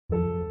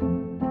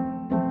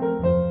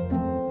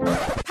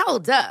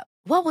Hold up.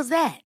 What was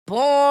that?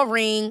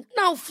 Boring.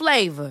 No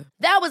flavor.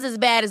 That was as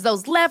bad as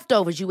those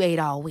leftovers you ate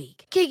all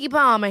week. Keke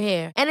Palmer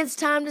here. And it's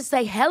time to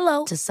say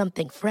hello to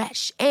something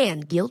fresh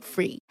and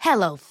guilt-free.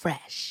 Hello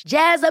Fresh.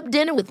 Jazz up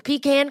dinner with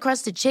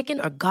pecan-crusted chicken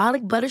or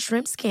garlic butter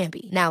shrimp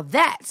scampi. Now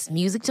that's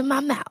music to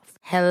my mouth.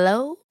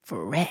 Hello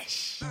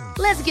Fresh.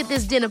 Let's get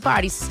this dinner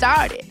party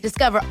started.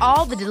 Discover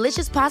all the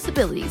delicious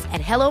possibilities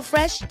at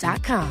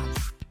hellofresh.com.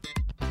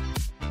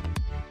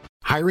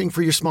 Hiring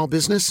for your small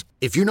business?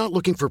 If you're not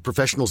looking for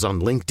professionals on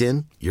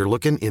LinkedIn, you're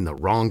looking in the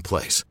wrong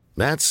place.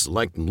 That's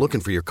like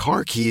looking for your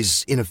car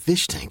keys in a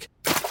fish tank.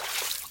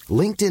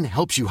 LinkedIn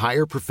helps you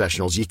hire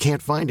professionals you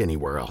can't find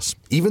anywhere else,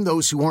 even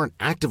those who aren't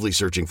actively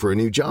searching for a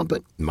new job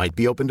but might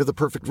be open to the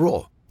perfect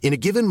role. In a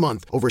given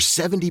month, over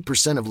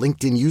 70% of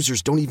LinkedIn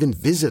users don't even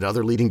visit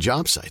other leading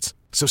job sites.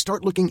 So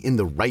start looking in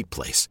the right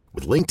place.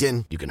 With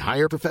LinkedIn, you can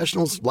hire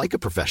professionals like a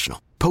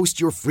professional.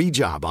 Post your free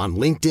job on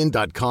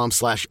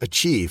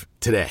linkedin.com/achieve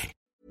today.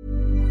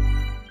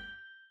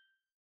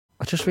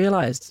 I just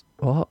realised.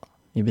 What?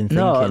 You've been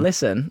thinking? No,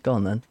 listen. Go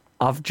on then.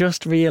 I've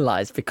just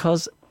realised,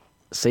 because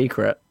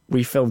Secret,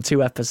 we film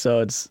 2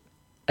 episodes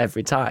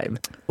every time.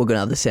 We're going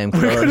to have the same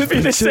clothes. We're going to be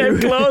the same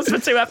clothes for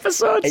 2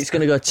 episodes. It's going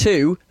to go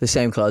 2, the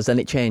same clothes, then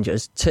it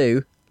changes.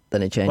 2,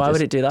 then it changes. Why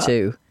would it do that?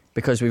 2,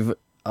 because we've...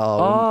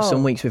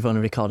 some weeks we've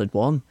only recorded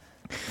 1.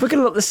 We're going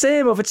to look the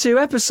same over 2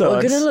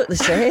 episodes. We're going to look the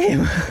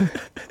same.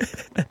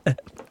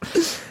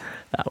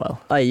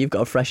 Well. Oh, you've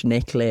got a fresh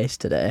necklace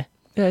today.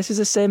 Yeah, this is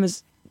the same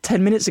as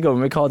 10 minutes ago when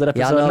we recorded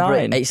episode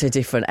 9. It's a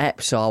different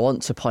ep, so I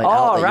want to point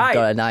out that you've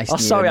got a nice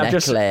new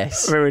necklace. I've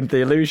just ruined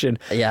the illusion.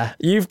 Yeah.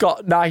 You've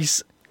got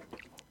nice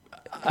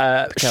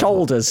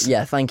shoulders.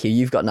 Yeah, thank you.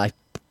 You've got nice...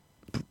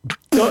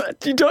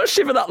 You don't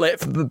shiver that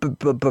lip.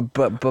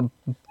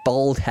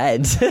 Bald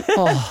head.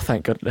 Oh,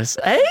 thank goodness.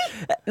 Eh?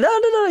 No.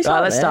 It's right,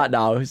 let's start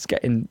now. It's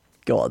getting...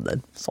 Go on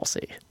then.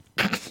 Saucy.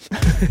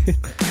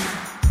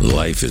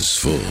 Life is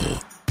full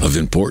of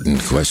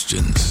important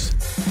questions.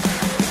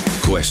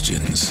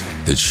 Questions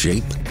that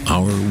shape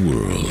our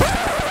world.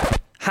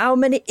 How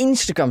many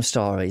Instagram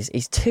stories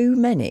is too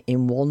many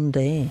in one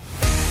day?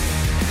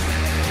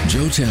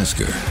 Joe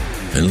Tasker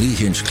and Lee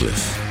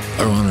Hinchcliffe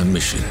are on a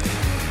mission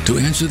to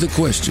answer the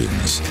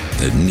questions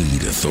that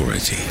need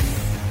authority.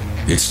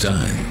 It's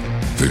time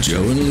for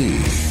Joe and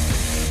Lee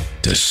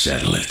to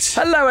settle it.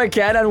 Hello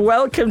again, and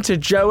welcome to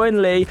Joe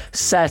and Lee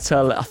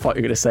Settle. I thought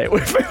you were going to say it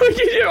with me when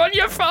you do on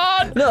your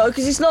phone. No,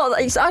 because it's not.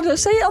 I don't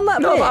say it on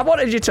that. No, bit. but I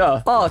wanted you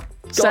to. Oh,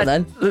 go on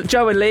then.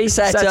 Joe and Lee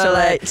Settle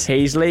it.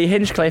 He's Lee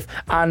Hinchcliffe,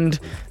 and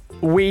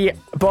we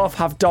both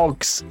have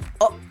dogs,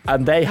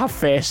 and they have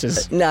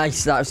faces.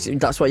 Nice.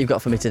 That's what you've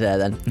got for me today,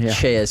 then. Yeah.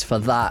 Cheers for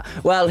that.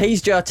 Well,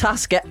 he's Joe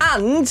Tasker,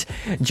 and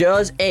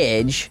Joe's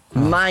age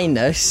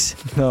minus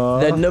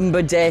the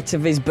number date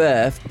of his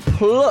birth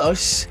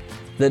plus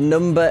the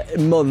number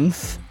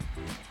month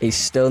is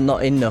still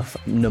not enough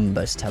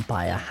numbers to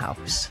buy a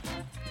house.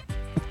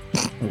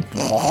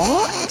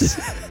 What?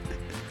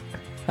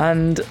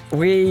 And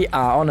we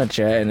are on a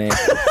journey.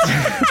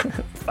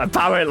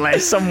 Apparently,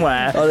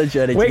 somewhere. On a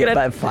journey to get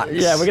better facts.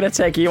 Yeah, we're going to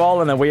take you all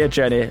on a weird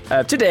journey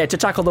today to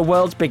tackle the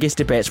world's biggest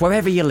debates.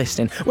 Wherever you're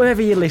listening,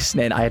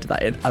 I added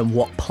that in. And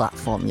what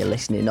platform you're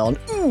listening on.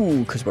 Ooh,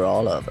 because we're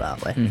all over,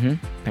 aren't we?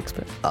 Mm-hmm.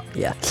 Expert. Oh,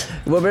 yeah.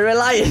 We'll be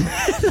relying,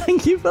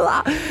 thank you for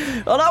that,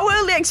 on our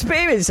worldly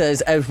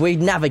experiences as we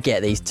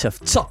navigate these tough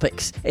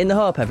topics in the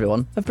hope,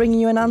 everyone, of bringing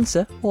you an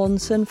answer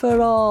once and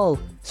for all.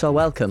 So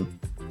welcome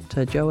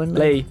to Joe and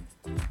Lee.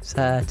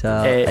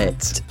 Settle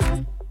it.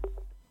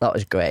 That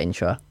was a great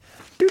intro.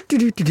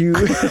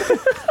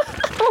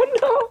 Oh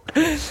no.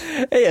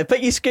 Here,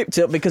 pick your script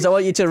up because I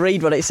want you to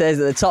read what it says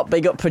at the top.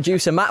 Big up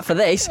producer Matt for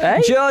this.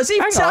 Hey? Joseph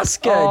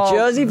Tasker.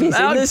 Joseph is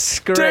in the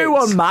script. Do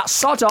one, Matt.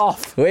 Sod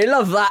off. We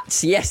love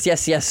that.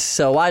 Yes.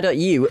 So why don't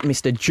you,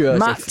 Mr.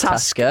 Joseph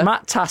Tasker?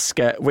 Matt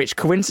Tasker, which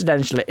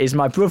coincidentally is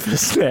my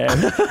brother's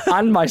name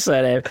and my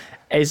surname,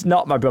 is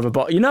not my brother.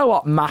 But you know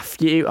what?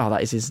 Matthew. Oh,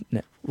 that is his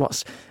name.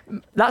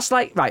 That's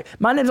like, right,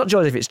 my name's not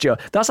Joseph, it's Joe.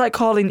 That's like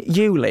calling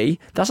you Lee.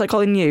 That's like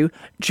calling you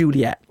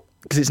Juliet,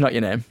 because it's not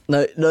your name.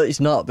 No, it's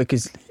not,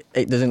 because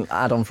it doesn't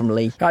add on from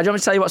Lee. Right, do you want me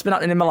to tell you what's been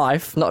happening in my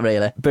life? Not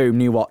really. Boom,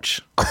 new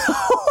watch.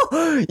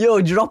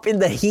 You're dropping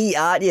the heat,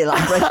 aren't you?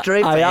 Like fresh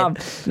drip. I am.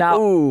 Now,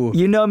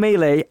 You know me,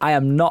 Lee, I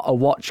am not a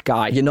watch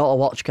guy. You're not a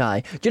watch guy.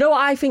 Do you know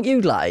what I think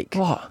you'd like?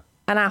 What?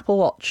 An Apple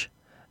Watch.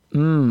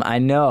 I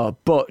know,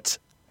 but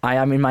I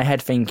am in my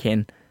head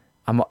thinking,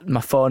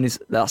 my phone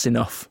that's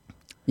enough.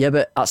 Yeah,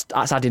 but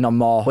that's adding on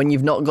more. When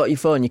you've not got your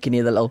phone, you can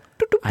hear the little...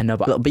 I know,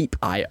 but little beep.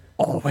 I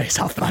always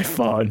have my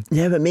phone.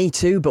 Yeah, but me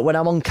too. But when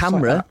I'm on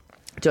camera,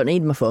 I don't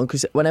need my phone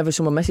because whenever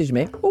someone messages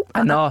me...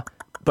 I know,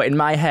 but in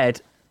my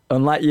head,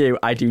 unlike you,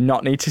 I do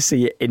not need to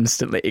see it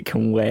instantly. It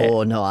can wait.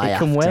 Oh, no, I have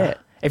to. It can wait.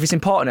 If it's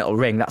important, it'll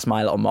ring. That's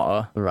my little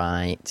motto.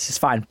 Right. It's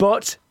fine.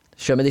 But...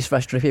 Show me this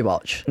fresh drippy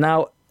watch.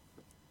 Now...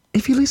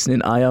 If you're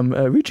listening, I am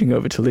reaching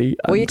over to Lee.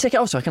 Will you take it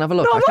off so I can have a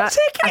look? No, I'm not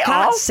taking it off.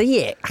 I can't see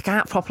it. I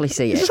can't properly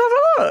see it. Just have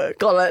a look.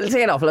 Go on, let's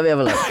take it off. Let me have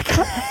a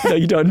look. No,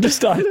 you don't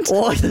understand.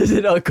 Why does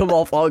it not come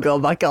off or go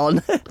back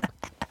on?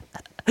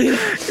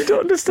 You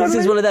don't understand.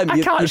 This is one of them.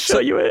 I can't show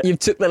you it. You've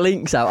took the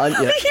links out,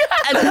 haven't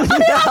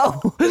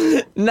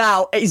you?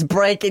 now it's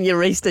breaking your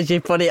wrist as you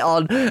put it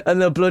on,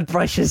 and the blood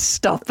pressure's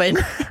stopping.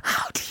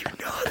 How do you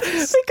know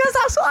this? Because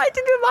that's what I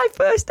did with my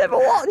first ever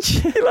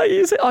watch. Like,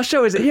 is it? I'll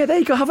show us it. Yeah, there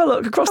you go. Have a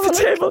look across the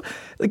table.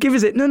 Give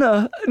us it.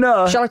 No.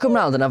 Shall I come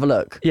round and have a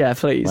look? Yeah,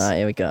 please. Right,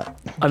 here we go.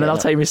 And then I'll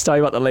tell you my story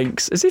about the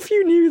links, as if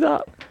you knew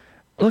that.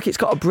 Look, it's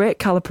got a brake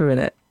caliper in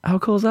it. How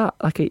cool is that?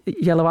 Like a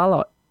yellow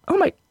alloy. Oh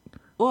my!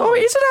 Whoa. Oh, it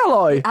is an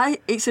alloy.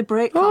 It's a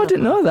brake caliper. Oh, I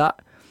didn't know that.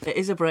 It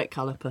is a brake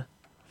caliper.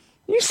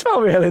 You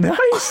smell really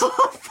nice.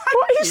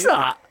 What is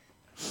that?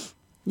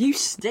 You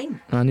stink.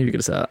 I knew you were going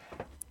to say that.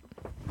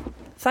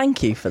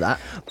 Thank you for that.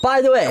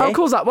 By the way, How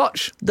cool's that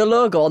watch? the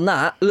logo on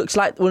that looks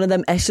like one of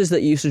them S's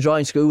that you used to draw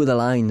in school with the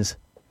lines.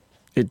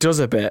 It does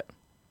a bit.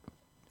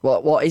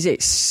 What is it?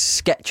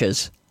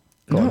 Skechers.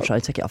 Go on, No. try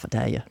to take it off a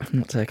day, yeah. I'm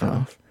not taking it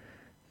off.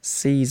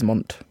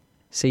 Seasmont.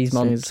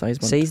 Seasmont.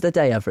 Seize the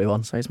day,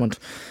 everyone. Seasmont.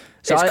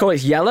 So It's cool.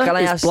 It's yellow. can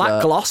I It's ask black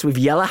that? gloss with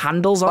yellow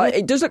handles on it.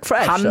 It does look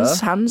fresh,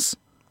 Hands.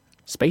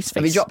 Space face.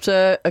 Have you dropped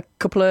a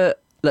couple of...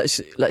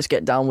 Let's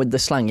get down with the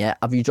slang, yeah?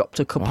 Have you dropped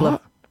a couple What?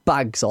 of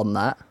bags on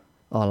that?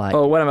 Or like...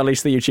 Oh, when I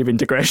release the YouTube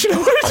integration.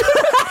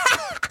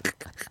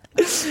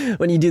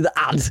 When you do the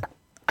ad.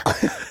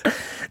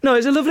 No,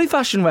 it's a lovely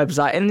fashion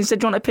website, and he said,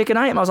 "Do you want to pick an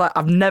item?" I was like,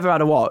 "I've never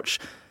had a watch."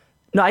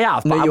 No, I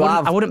have, but No, you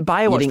have. I wouldn't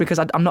buy a You watch didn't- because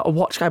I'm not a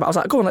watch guy. But I was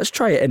like, "Go on, let's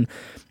try it." And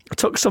I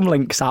took some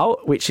links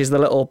out, which is the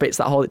little bits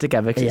that hold it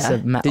together. 'Cause it's Yeah.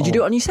 a metal. Did you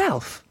do it on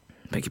yourself?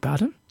 Beg your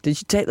pardon? Did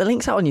you take the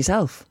links out on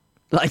yourself?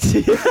 Like...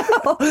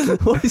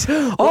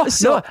 Oh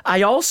no!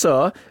 I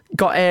also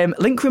got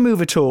link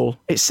remover tool.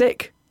 It's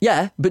sick.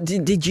 Yeah, but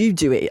did you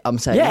do it, I'm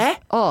saying? Yeah.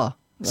 Oh.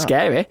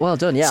 Scary. Well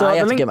done, yeah. So I the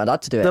have to link- get my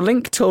dad to do it.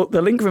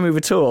 The link remover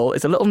tool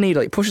is a little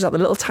needle. It pushes out the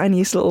little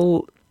tiniest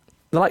little.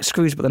 They're like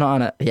screws, but they're not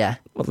on it. Yeah.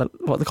 What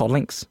are they called?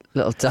 Links.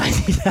 Little tiny...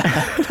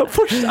 I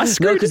No,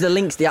 screwed because the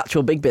link's the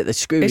actual big bit, the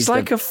screw. It's is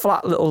like the... a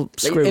flat little It,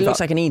 screw. it looks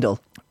like a needle.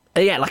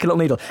 Yeah, like a little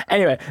needle.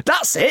 Anyway,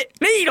 that's it.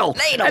 Needle.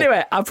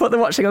 Anyway, I put the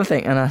watch thing on the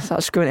thing and I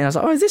started screwing it in. I was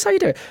like, oh, is this how you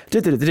do it?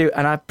 Do.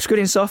 And I screwed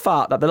in so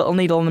far that the little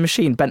needle on the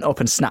machine bent up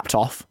and snapped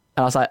off.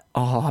 And I was like,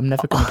 oh, I'm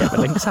never going to get the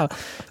links out.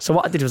 So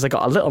what I did was I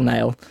got a little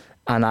nail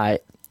and I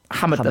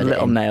hammered the it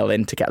little in. nail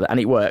in together and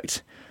it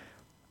worked.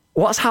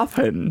 What's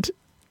happened?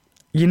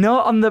 You know,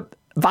 on the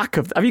back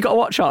of... Have you got a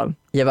watch on?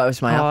 Yeah, but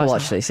it's my Oh, Apple it's-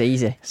 Watch, so it's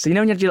easy. So you know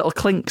when you had your little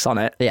clinks on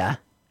it? Yeah.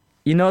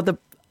 You know the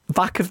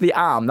back of the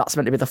arm, that's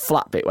meant to be the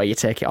flat bit where you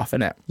take it off,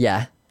 innit?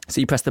 Yeah. So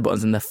you press the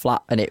buttons and they're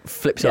flat. And it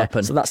flips Yeah,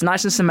 open. so that's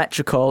nice and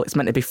symmetrical. It's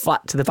meant to be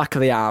flat to the back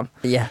of the arm.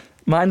 Yeah.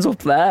 Mine's up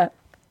there.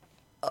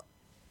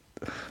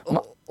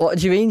 What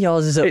do you mean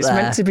yours is up It's there?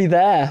 meant to be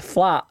there,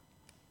 flat.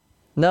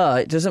 No,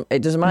 it doesn't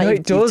matter. No, You've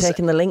it does.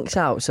 taken the links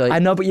out, so... I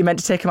know, but you're meant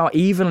to take them out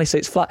evenly, so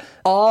it's flat.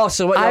 Oh,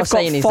 so what you're I've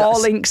saying got is 4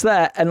 that's... links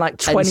there and like and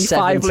 25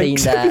 17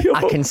 links there. in the I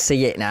other. can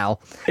see it now.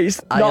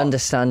 It's I not-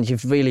 understand.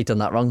 You've really done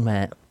that wrong,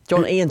 mate. Do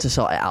you want Ian to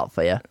sort it out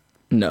for you?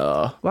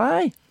 No.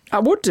 Why? I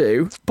would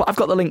do, but I've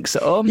got the links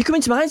at home. You come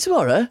into mine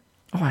tomorrow?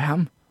 Oh, I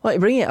am. Why don't you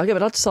bring it? I'll get my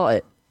dad to sort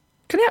it.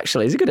 Can he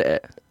actually? Is he good at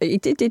it? He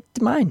did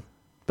mine.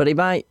 But he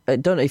might... I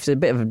don't know if it's a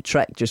bit of a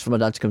trek just for my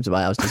dad to come to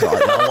my house to sort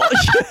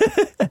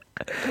it out.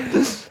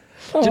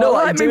 Do you know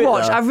what? Let Do me it,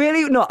 watch. though.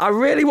 I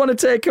really want to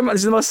take him out.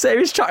 This is the most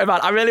serious chat I've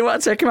had. I really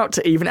want to take him out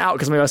to even it out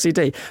because of my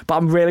OCD, but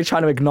I'm really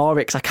trying to ignore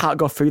it because I can't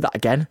go through that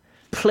again.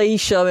 Please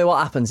show me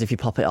what happens if you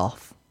pop it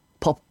off.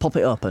 Pop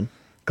it open.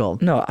 Go on.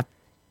 No,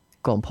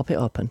 Go on, pop it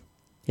open.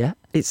 Yeah?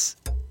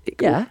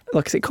 yeah.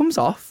 Look, it comes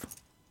off,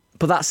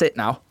 but that's it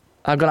now.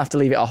 I'm gonna have to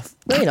leave it off.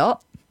 No, you're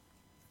not.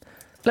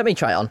 Let me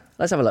try it on.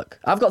 Let's have a look.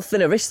 I've got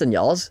thinner wrists than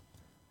yours.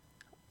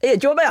 Here,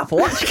 do you want my Apple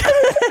Watch?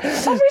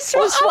 I'll have this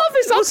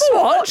Apple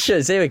Watch.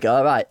 Watches. Here we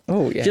go. Right.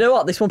 Oh, yeah. Do you know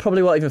what? This one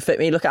probably won't even fit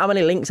me. Look at how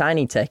many links I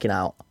need taken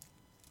out.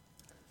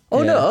 Oh,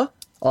 Yeah. no.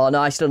 Oh, no,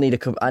 I still need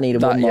one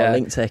more yeah.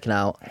 link taken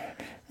out.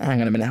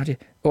 Hang on a minute. How do you?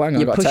 Oh, hang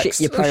on. You I've got a push it-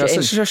 text. you push Hang on, it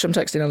in. Shush, I'm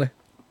texting Ellie.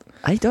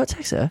 Hey, don't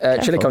text her. Chili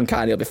Careful. con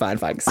carne, you'll be fine,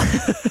 thanks.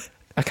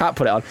 I can't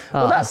put it on.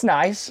 Well, that's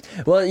nice.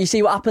 Well, you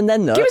see what happened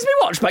then, though? Give us me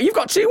watch back. You've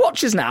got 2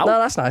 watches now. No,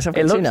 that's nice. I've got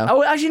It 2 looks, now.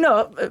 oh, as you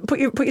know, put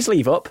your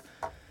sleeve up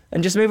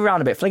and just move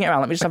around a bit. Fling it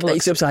around. Let me just have a look.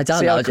 It's upside down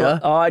See how now, cool- Joe.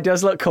 Oh, it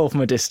does look cool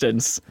from a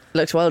distance.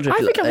 Looks well drippy.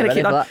 I think I'm going to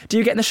keep that. Do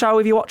you get in the shower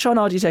with your watch on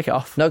or do you take it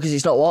off? No, because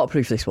it's not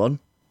waterproof, this one.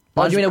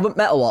 Oh, do you mean a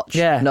metal watch?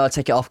 Yeah. No,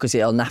 take it off because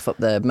it'll naff up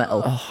the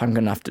metal. Oh, I'm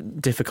going to have to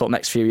difficult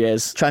next few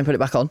years. Try and put it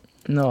back on.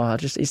 No,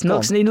 it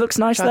looks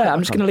nice Try there. that I'm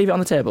back just going to leave it on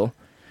the table.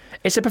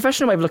 It's a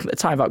professional way of looking at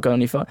the time without going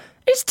on your phone.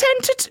 It's 10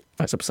 to 2.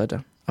 Oh, it's upside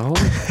down. Oh,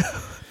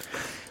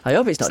 I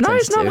hope it's not it's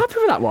nice. 10 to No, I'm 2. happy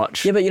with that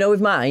watch. Yeah, but you know,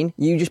 with mine,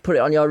 you just put it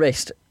on your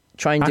wrist.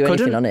 Try and I do anything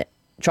couldn't. on it.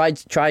 Try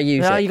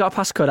use Yeah, it. you got a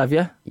passcode, have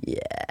you? Yeah.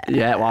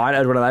 Yeah, well, I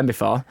heard one of them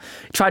before.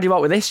 Try to do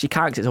what with this? You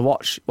can't because it's a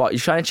watch. What, you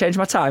trying to change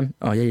my time?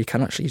 Oh, yeah, you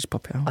can actually. Just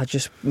pop it out. I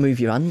just move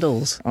your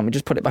handles. Let me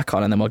just put it back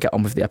on and then we'll get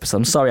on with the episode.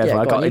 I'm sorry, Yeah,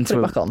 everyone. go I on, got you into put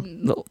it a back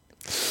on. little...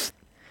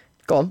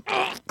 Go on.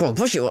 Go on,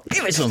 push it up.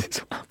 Give it some.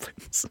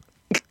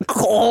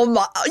 Oh,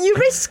 my. Your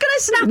wrist's going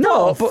to snap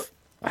No, off.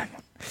 but...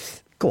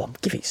 Go on,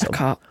 give it some.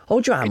 can't.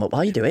 Hold your arm up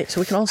while you do it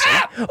so we can all see.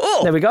 Oh!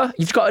 There we go.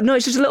 You've got no.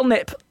 It's just a little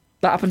nip.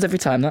 That happens every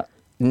time. That.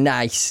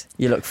 Nice.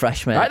 You look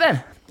fresh, mate. Right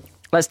then.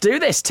 Let's do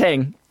this,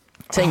 Ting.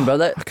 Ting,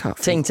 brother. I can't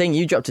Ting.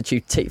 You dropped a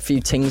few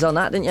tings on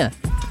that, didn't you?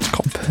 It's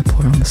got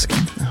purple around the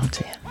skin. Oh,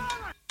 dear.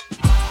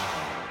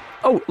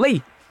 Oh,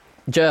 Lee.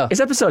 Joe. It's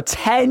episode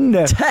 10.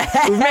 10.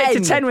 We've made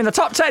it to 10. We're in the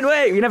top 10.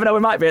 Wait, you never know. We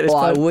might be at this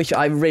point.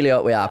 I really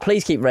hope we are.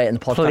 Please keep rating the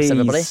podcast, Please.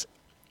 everybody.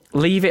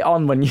 Leave it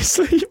on when you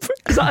sleep.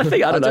 Is that a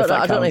thing? I don't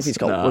know if it's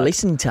got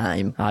listen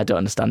time. I don't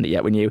understand it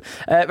yet. We knew.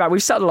 Right,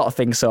 we've said a lot of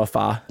things so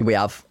far. We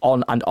have.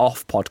 On and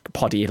off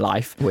poddy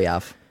life. We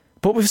have.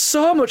 But with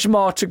so much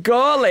more to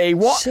go, Lee.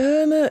 What?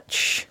 So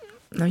much.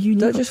 No, you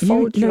knew. Don't just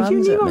fold your hands you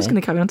knew at I was me.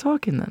 going to carry on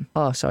talking then.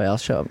 Oh, sorry. I'll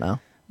shut up now.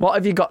 What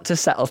have you got to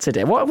settle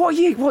today? What are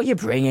you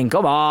bringing?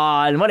 Come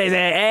on. What is it?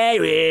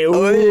 Hey,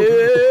 what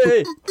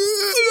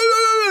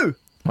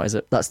is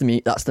it? That's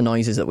the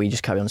noises that we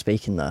just carry on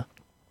speaking there,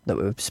 that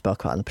we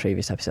spoke about in the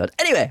previous episode.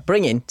 Anyway,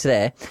 bring in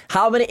today,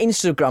 how many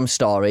Instagram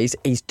stories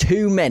is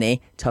too many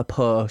to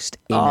post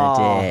in a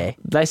day?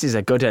 This is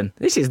a good one.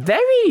 This is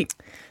very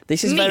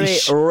This is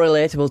niche. very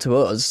relatable to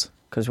us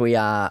because we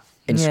are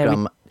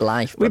Instagram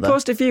life. We brother.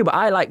 post a few, but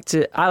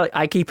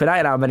I keep an eye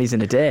on how many's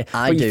in a day.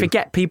 But you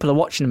forget people are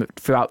watching them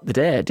throughout the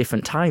day at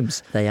different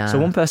times. They are. So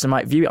one person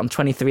might view it on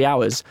 23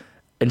 hours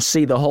and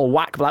see the whole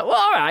whack, be like, well,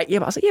 all right,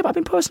 but I've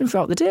been posting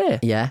throughout the day.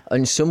 Yeah,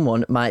 and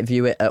someone might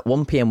view it at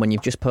 1 p.m. when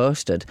you've just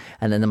posted,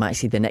 and then they might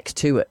see the next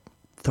two at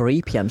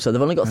 3 p.m. So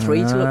they've only got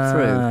 3 to look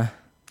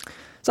through.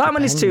 So how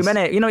many's too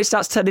many? You know, it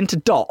starts turning into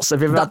dots.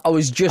 Have you ever? I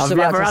was just have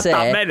about you ever to had say.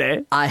 that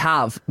many? I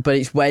have, but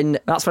it's when.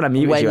 That's when I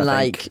muted you.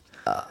 I think.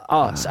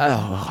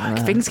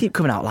 When things keep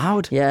coming out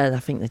loud. Yeah, I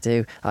think they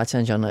do. I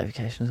turned your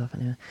notifications off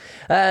anyway.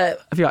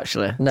 Have you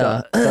actually?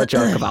 No. Don't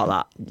joke about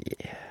that.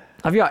 Yeah.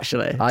 Have you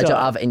actually? I don't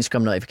have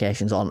Instagram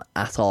notifications on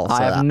at all. So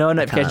I have no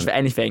notifications can't. for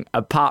anything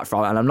apart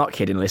from, and I'm not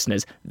kidding,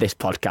 listeners, this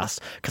podcast,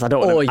 because I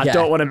don't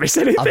want to miss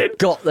anything. I've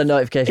got the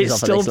notifications It's off.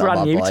 still of this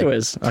brand new boy. to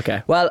us.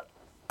 Okay. Well,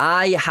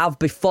 I have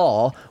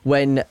before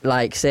when,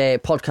 like, say,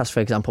 podcast,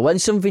 for example, when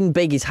something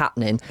big is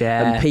happening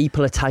and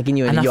people are tagging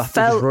you and you have to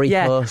just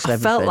repost everything. I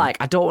felt like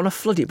I don't want to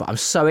flood it, but I'm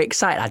so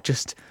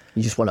excited.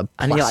 You just want to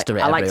And plaster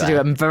it I like to do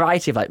everywhere. a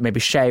variety of, like, maybe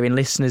sharing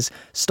listeners'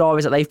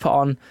 stories that they've put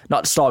on.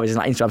 Not stories,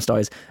 like Instagram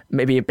stories.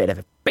 Maybe a bit of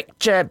a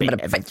picture, bit of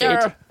a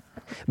picture.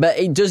 But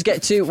it does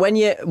get to when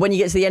you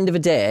get to the end of a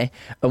day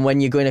and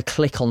when you're going to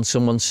click on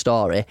someone's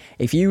story,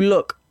 if you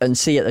look and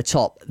see at the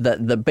top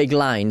that the big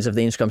lines of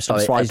the Instagram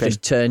story has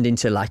just turned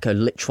into like a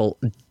literal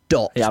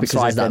dot because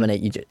there's that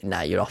many,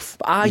 you're off.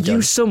 But are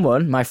you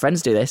someone? My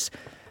friends do this.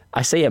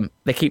 I see them.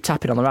 They keep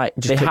tapping on the right.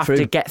 They have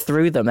to get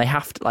through them. They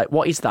have to, like,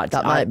 what is that?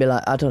 That might be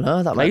like, I don't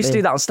know. I used to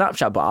do that on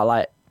Snapchat, but I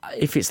like,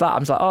 if it's that,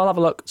 I'm just like, oh, I'll have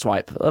a look,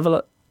 swipe, I'll have a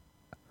look.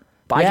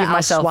 But I give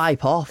myself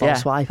swipe off. I'll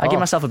swipe I give off.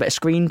 myself a bit of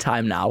screen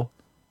time now.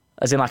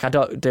 As in, like, I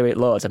don't do it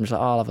loads. I'm just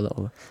like, oh, I'll have a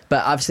little.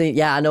 But I've seen,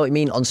 I know what you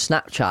mean. On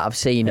Snapchat, I've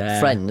seen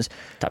friends.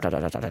 Tap, tap,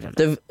 tap, tap, tap,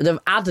 tap. They've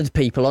added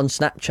people on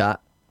Snapchat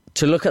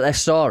to look at their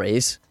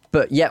stories,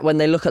 but yet when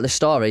they look at the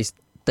stories,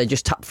 they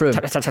just tap through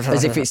them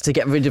as if it's to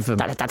get rid of them.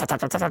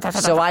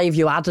 So why have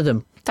you added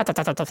them?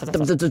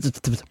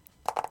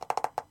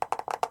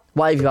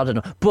 Why have you added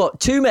them? But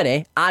too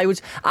many, I would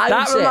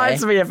That say,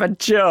 reminds me of a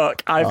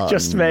joke I've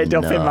just made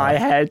up in my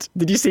head.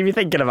 Did you see me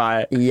thinking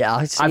about it? Yeah,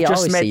 I've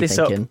just made this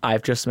thinking. up.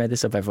 I've just made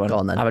this up, everyone. Go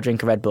on, then. Have a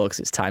drink of Red Bull because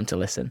it's time to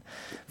listen.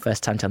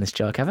 First time telling this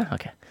joke ever?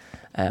 Okay.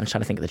 I'm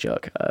trying to think of the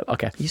joke.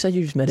 Okay. You said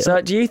you just made it So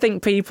up. do you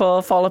think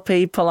people follow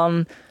people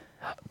on...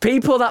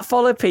 People that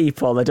follow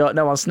people they don't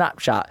know on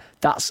Snapchat,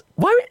 that's...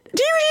 Why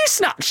do you use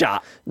Snapchat?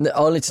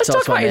 Only to Let's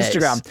talk to about my mates.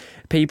 Instagram.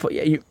 People...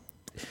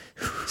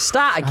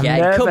 Start I'm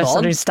again, nervous. come I'm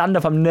on. doing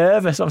stand-up. I'm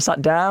nervous. I'm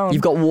sat down.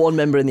 You've got one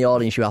member in the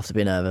audience, you have to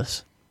be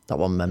nervous. That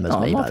one member's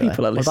me, more by the way.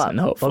 people are listening,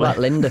 what hopefully. about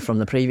Linda from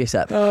the previous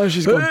episode? Oh,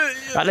 she's gone.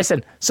 Right,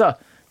 listen. So,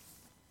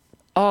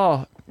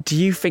 do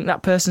you think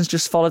that person's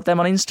just followed them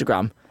on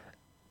Instagram?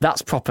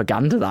 That's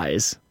propaganda, that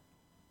is.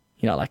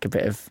 You know, like a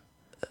bit of...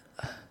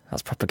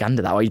 That's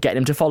propaganda, that. Or you get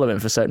them to follow him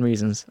for certain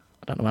reasons.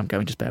 I don't know where I'm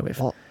going, just bear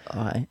with. What?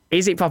 All right.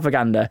 Is it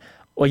propaganda?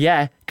 Well,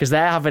 yeah, because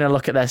they're having a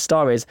look at their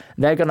stories.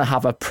 They're going to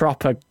have a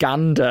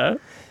propaganda.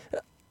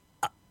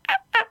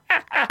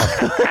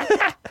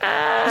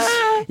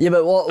 Yeah,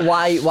 but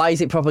why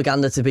is it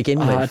propaganda to begin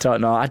with? I don't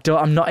know.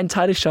 I'm not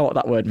entirely sure what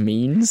that word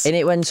means. In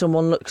it when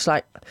someone looks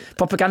like...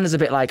 Propaganda's a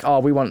bit like, oh,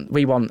 we want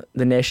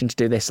the nation to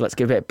do this, so let's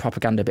give it a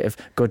propaganda, a bit of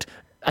good.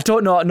 I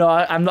don't know. No,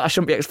 I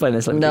shouldn't be explaining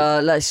this.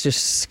 Let's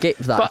just skip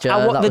that But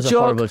joke. That was a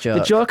horrible joke.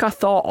 The joke I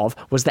thought of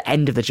was the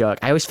end of the joke.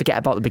 I always forget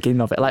about the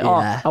beginning of it. Like,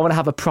 I want to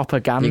have a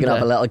propaganda. You're going to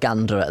have a little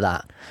gander at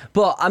that.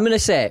 But I'm going to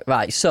say,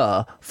 right,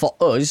 so for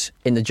us,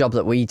 in the job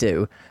that we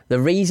do, the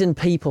reason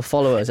people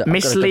follow us...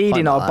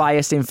 misleading or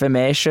biased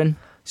information.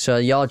 So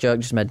your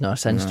joke just made no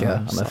sense,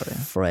 Joe. I'm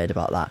afraid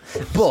about that.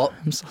 But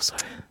I'm so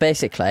sorry.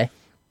 basically,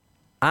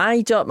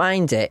 I don't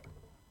mind it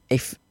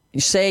if...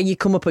 Say you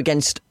come up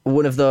against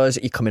one of those,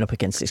 you're coming up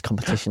against this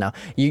competition now.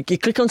 You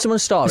click on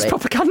someone's story. It's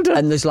propaganda.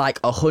 And there's like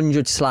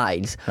 100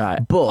 slides. Right.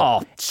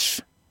 But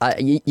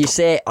You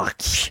say,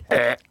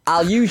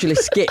 I'll usually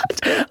skip.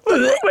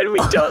 When we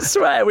don't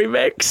swear, we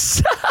make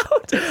sound.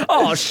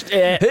 Oh,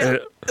 shit.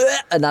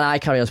 And then I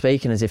carry on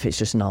speaking as if it's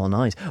just a normal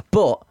noise.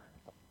 But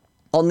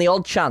on the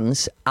odd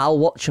chance, I'll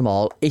watch them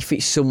all if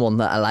it's someone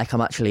that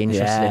I'm actually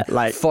interested in.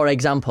 like for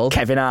example,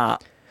 Kevin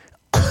Hart.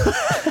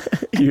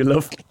 You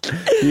love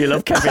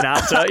Kevin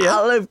Hart, don't you?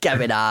 I love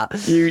Kevin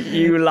Hart.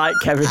 You like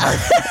Kevin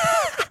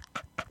Hart.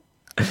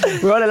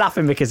 We're only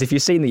laughing because if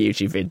you've seen the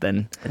YouTube vid,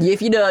 then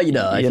If you know, you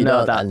know. If you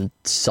know that. then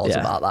sods Yeah.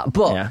 about that.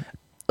 But Yeah.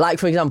 like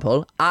for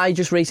example, I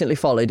just recently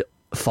followed.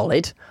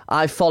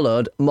 I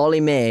followed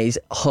Molly May's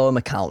home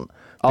account.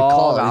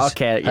 Oh, Because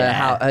okay,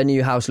 yeah. her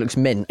new house looks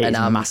mint, It's and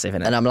I'm massive,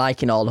 innit? and I'm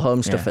liking all the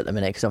home stuff Yeah. at the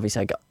minute because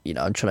obviously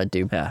I'm trying to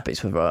do Yeah.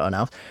 bits with her own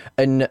house.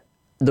 And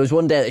there was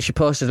one day that she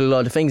posted a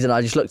load of things, and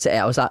I just looked at it.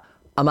 I was like,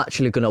 I'm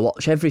actually going to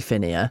watch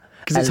everything here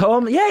because it's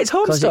home. Yeah, it's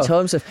home because stuff. it's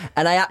home stuff.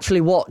 And I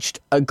actually watched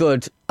I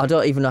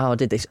don't even know how I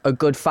did this, a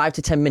good 5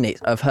 to 10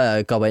 minutes of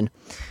her going,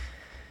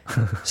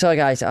 so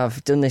guys,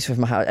 I've done this with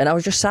my house. And I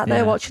was just sat there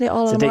Yeah. watching it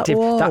all. It's and I'm like, addictive.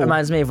 whoa. That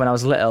reminds me of when I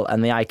was little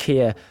and the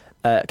IKEA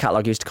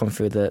catalogue used to come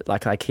through the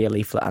IKEA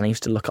leaflet, and I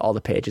used to look at all the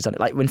pages on it,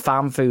 like when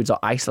Farm Foods or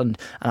Iceland,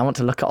 and I want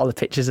to look at all the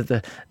pictures of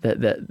the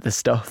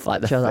stuff.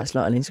 Like Sure, that's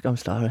not an Instagram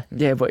story.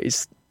 yeah, but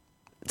it's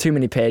too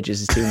many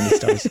pages, it's too many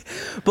stories.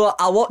 But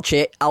I'll watch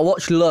it. I'll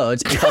watch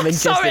loads if I'm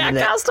interested Sorry, I in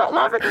it. can't stop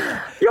laughing.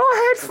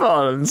 Your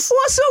headphones.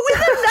 What's up with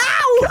them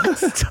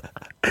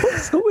now?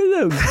 What's up with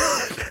them?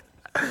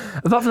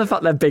 Apart from the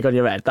fact they're big on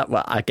your head,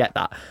 I get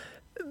that.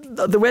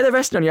 The way they're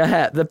resting on your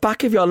head, the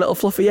back of your little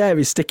fluffy hair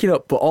is sticking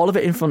up, but all of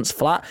it in front's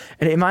flat,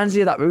 and it reminds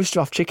you of that rooster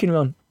off Chicken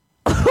Run.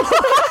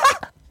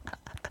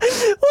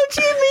 What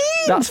do you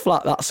mean? That's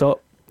flat, that's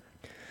up.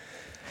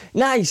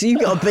 Nice,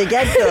 you've got a big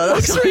head though.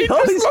 That's what it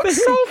always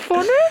looks so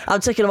funny.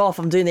 I'm taking them off.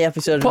 I'm doing the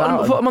episode Put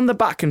without them on the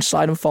back and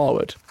slide them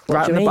forward.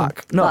 Right do on you the mean?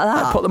 back. No, Like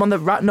that? put them on the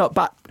right. No,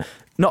 back.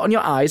 Not on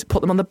your eyes.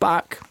 Put them on the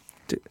back,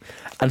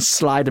 and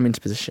slide them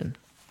into position.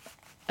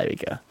 There we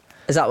go.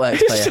 Has that worked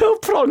for You're you? still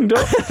pronged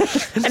up.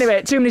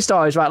 Anyway, too many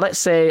stories. Right,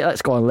 let's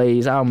go on,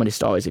 Lee's. How many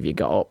stories have you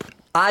got up?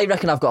 I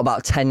reckon I've got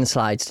about 10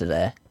 slides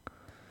today.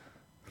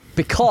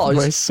 Because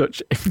We're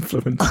such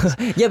influence.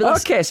 yeah, but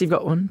that's, Okay, so you've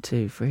got 1,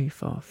 2, 3,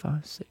 4,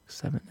 5, 6,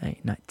 7,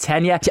 8, 9,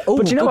 10. Yeah. Oh,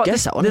 but do you know good what?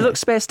 guess, that one, They isn't look it?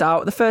 spaced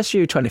out. The first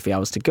few 23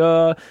 hours to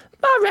go.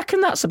 I reckon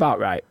that's about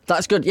right.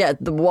 that's good. Yeah,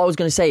 what I was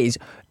going to say is,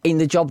 in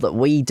the job that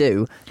we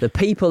do, the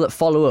people that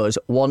follow us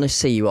want to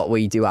see what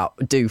we do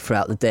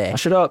throughout the day. I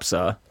should hope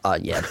so. Oh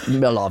yeah, a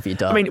lot of you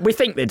don't. I mean, we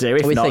think they do.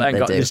 If We not, think then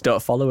they do. just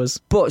don't follow us.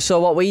 But so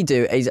what we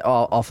do is,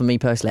 or for me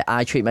personally,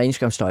 I treat my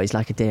Instagram stories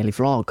like a daily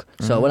vlog.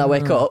 So when I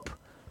wake up,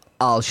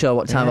 I'll show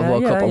what time I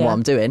woke up and what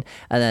I'm doing,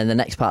 and then the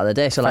next part of the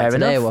day. So like Fair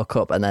today, enough. I woke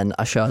up and then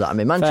I show that I'm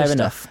in Manchester,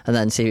 enough. and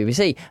then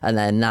CBBC, and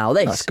then now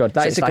this. That's good.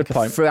 That So is it's a like good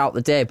point. throughout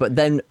the day. But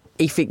then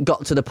if it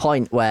got to the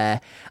point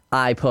where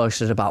I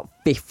posted about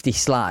 50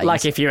 slides,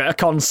 Like if you're at a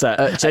concert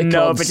at a and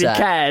nobody concert,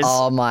 cares.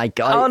 Oh my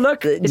god! Oh,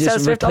 look, it Just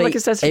says Swift. Oh, look, repeat.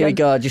 it says Here we again.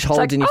 go. Just It's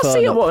holding like, your I'll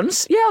phone see it up.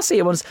 once. Yeah, I'll see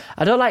it once.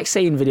 I don't like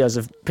seeing videos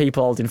of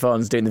people holding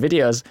phones doing the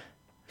videos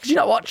because you're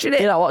not watching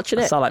it. You're not watching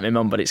it. I sound like my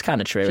mum, but it's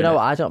kind of true. Do you know innit?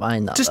 what? I don't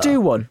mind that. Just though. do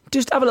one.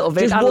 Just have a little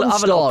video. Just have, one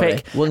have a little story.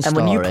 pic. One and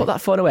when you story. put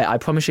that phone away, I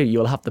promise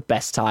you'll have the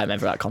best time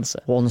ever at a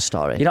concert. one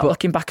story. You're not But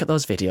looking back at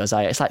those videos.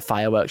 It's like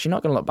fireworks. You're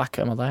not going to look back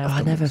at them, are they?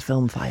 I never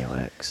film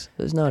fireworks.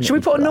 There's no. Should we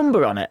need put for a that.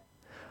 number on it?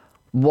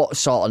 What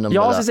sort of number?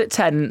 Yours though? is at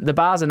 10. The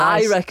bars are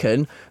nice. I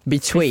reckon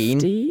between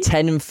 50?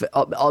 10 and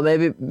or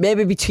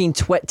maybe between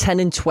 10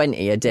 and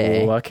 20 a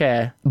day. Oh,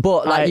 okay.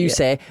 But like you yeah.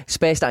 say,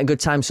 spaced out a good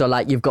time. So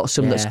like you've got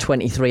some that's Yeah.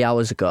 23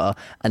 hours ago,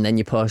 and then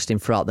you're posting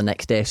throughout the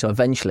next day. So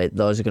eventually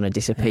those are going to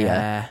disappear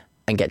Yeah.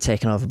 and get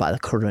taken over by the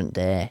current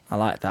day. I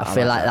like that. I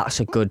feel like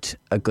that's a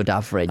good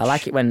average. I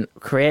like it when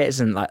creators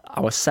and like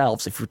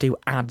ourselves, if we do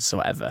ads or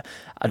whatever,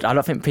 I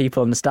don't think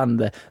people understand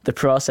the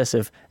process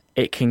of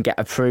it can get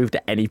approved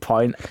at any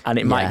point, and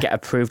it Yeah. might get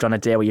approved on a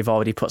day where you've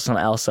already put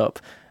something else up.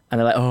 And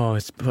they're like, oh,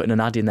 it's putting an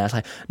ad in there. It's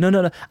like,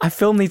 no. I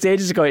filmed these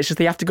ages ago. It's just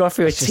they have to go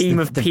through a just team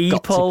of they've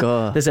got to people.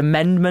 go. There's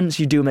amendments.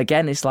 You do them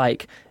again. It's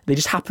like they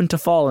just happen to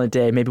fall on a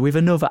day, maybe with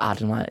another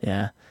ad. And like,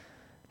 yeah,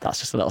 that's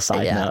just a little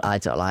side Yeah, note. I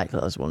don't like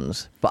those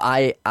ones. But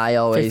I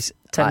always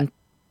 10.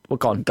 Well,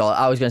 go on.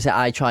 I was going to say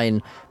I try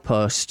and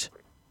post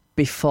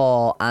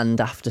before and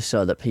after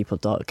so that people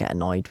don't get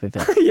annoyed with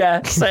it.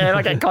 Yeah, same.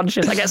 I get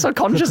conscious. I get so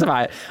conscious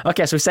about it.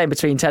 Okay, so we're saying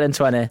between 10 and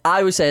 20.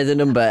 I would say the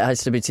number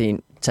has to be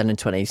between 10 and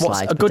 20 What's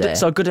slides a per good? day.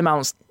 So a good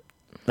amount.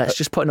 Let's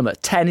just put a number.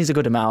 10 is a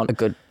good amount. A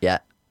good, yeah.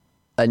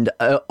 And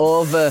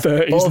over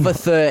 30 is not.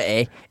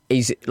 30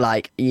 is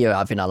like, you're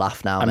having a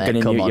laugh now, I'm mate.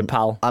 gonna Come mute on. you,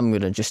 pal. I'm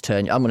going to just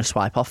I'm going to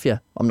swipe off you.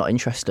 I'm not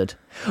interested.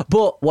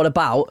 But what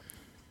about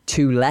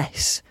too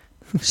less?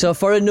 So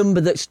for a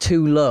number that's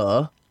too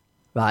low,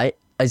 right,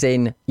 as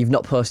in you've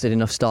not posted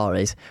enough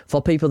stories.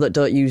 For people that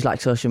don't use like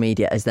social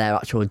media as their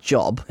actual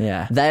job,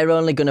 they're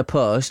only going to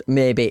post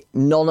maybe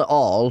none at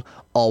all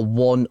or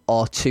 1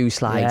 or 2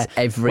 slides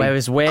every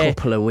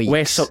couple of weeks.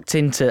 We're sucked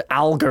into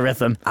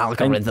algorithm and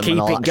keep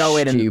and all it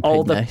going, and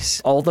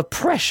all the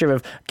pressure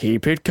of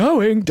keep it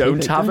going.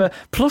 Don't have a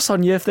plus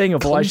on your thing,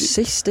 otherwise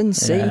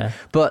consistency.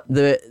 But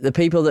the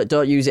people that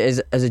don't use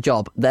it as a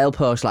job, they'll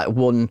post like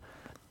 1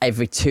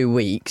 every 2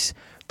 weeks.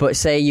 But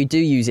say you do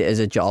use it as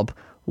a job,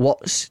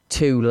 what's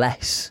 2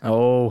 less?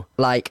 Oh,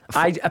 like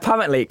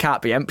apparently it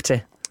can't be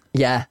empty.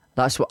 Yeah.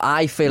 That's what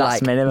I feel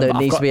like. Minimum, there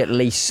needs to be at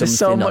least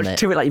something on it. There's so much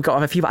to it. Like you've got to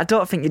have a few, but I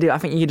don't think you do. I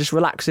think you can just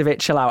relax with it,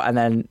 chill out, and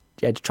then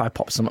try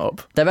pop some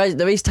up.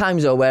 There is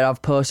times though where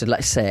I've posted.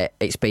 Let's say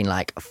it's been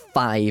like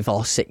 5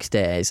 or 6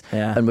 days,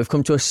 and we've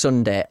come to a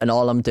Sunday, and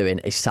all I'm doing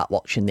is sat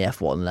watching the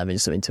F1 and having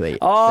something to eat.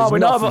 Oh, we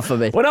know about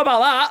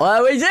that.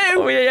 Well, we do.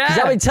 Oh, yeah. Because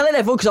I've been telling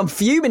everyone because I'm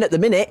fuming at the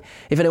minute.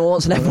 If anyone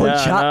wants an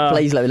F1 chat,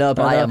 please let me know.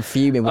 But I am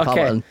fuming with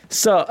Hamilton.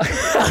 So.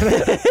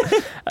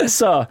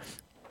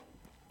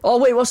 Oh,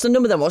 wait, what's the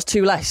number then? What's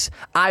 2 less?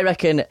 I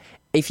reckon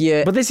if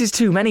you... But this is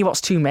too many. What's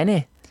too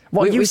many?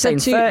 What you saying?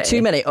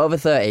 Too many. Over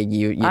 30,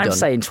 you're done. I'm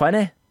saying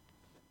 20.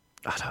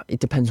 It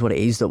depends what it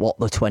is, what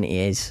the 20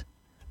 is.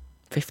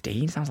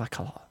 15 sounds like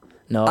a lot.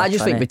 No, I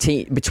just 20.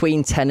 think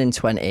between 10 and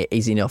 20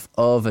 is enough.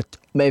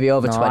 Maybe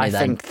over 20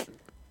 then.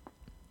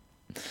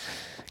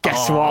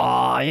 Guess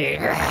what?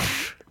 Yeah.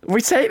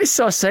 We take this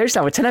so seriously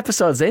now. We're 10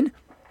 episodes in.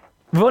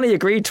 We've only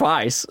agreed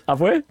twice,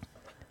 have we?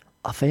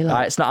 I feel like...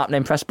 Right, it's not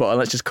happening. Press button.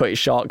 Let's just cut it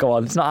short. Go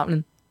on. It's not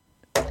happening.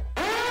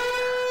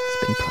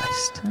 It's been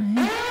pressed.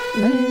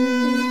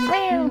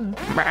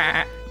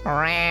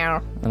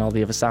 And all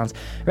the other sounds.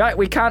 Right,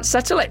 we can't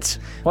settle it.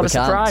 What a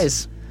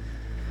surprise.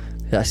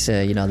 That's,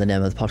 the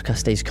name of the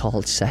podcast is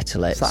called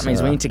Settle It. So that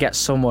means we need to get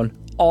someone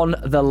on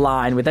the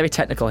line. We're very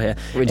technical here.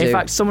 In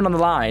fact, someone on the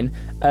line.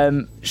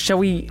 Shall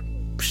we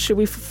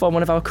phone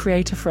one of our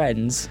creator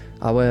friends?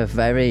 Our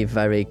very,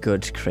 very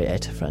good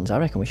creator friends. I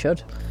reckon we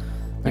should.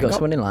 You got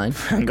someone in line?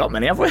 I ain't got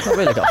many, have we? I've not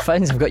really got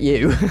friends, I've got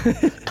you.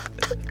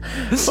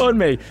 Phone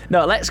me.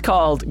 No, let's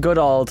call good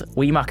old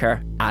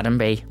Weemaker Adam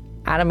B.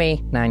 Adam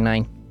B.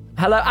 99.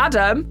 Hello,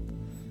 Adam.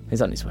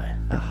 He's on his way.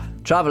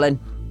 Travelling.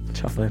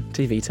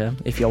 TV term.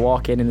 If you're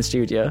walking in the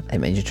studio, it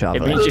means you're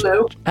travelling.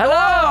 Hello.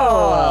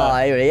 Oh,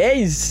 here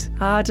he is.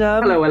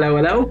 Adam. Hello.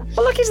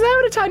 Oh, look, he's there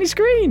on a tiny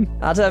screen.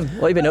 Adam,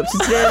 what have you been up to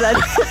today then?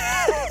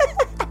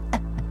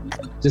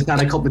 Just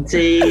had a cup of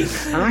tea.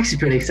 I'm actually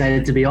pretty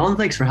excited to be on.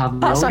 Thanks for having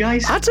me on,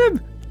 guys.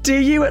 Adam, do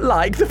you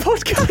like the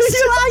podcast? Do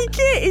you like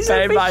it? It's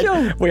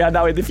official. We are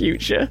now in the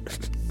future.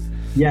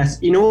 Yes.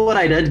 You know what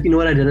I did?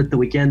 At the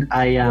weekend?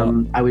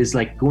 I was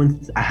like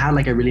I had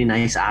like a really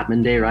nice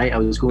admin day, right? I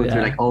was going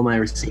through like all my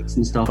receipts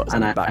and stuff,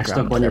 and I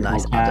stuck on your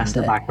podcast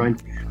in the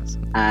background,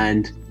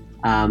 and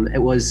it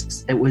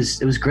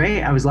was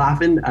great. I was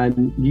laughing,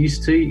 and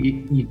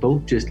you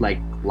both just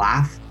like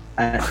laugh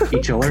at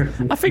each other.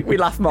 I think we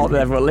laugh more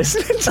than everyone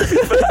listening to.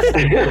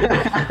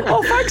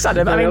 Oh, thanks,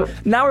 Adam. I mean,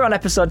 now we're on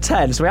episode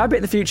 10, so we are a bit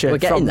in the future. We're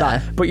getting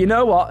there. But you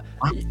know what?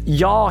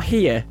 You're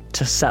here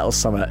to settle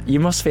something.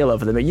 You must feel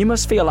over the moon. You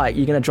must feel like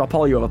you're going to drop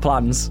all your other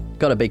plans.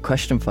 Got a big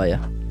question for you.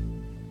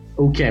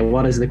 Okay,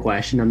 what is the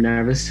question? I'm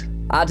nervous.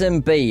 Adam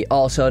B,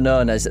 also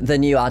known as the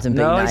new Adam B.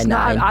 No, 99. it's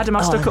not. Adam,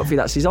 I stuck up for you.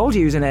 That's his old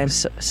username.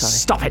 Sorry.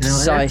 Stop it.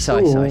 Sorry.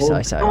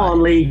 Come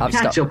on, Lee.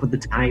 Catch up with the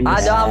times.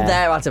 I know, I'm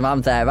there, Adam.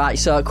 I'm there. Right,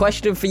 so a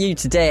question for you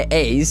today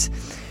is...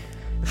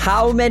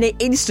 How many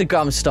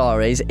Instagram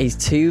stories is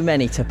too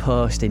many to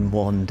post in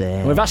one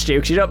day? We've asked you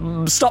because you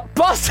don't stop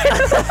posting.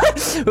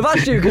 We've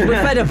asked you because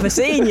we're fed up for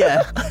seeing you.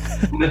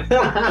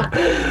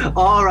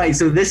 All right,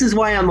 so this is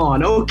why I'm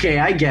on. Okay,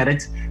 I get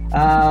it.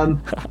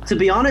 To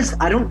be honest,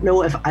 I don't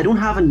know if I don't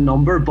have a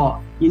number, but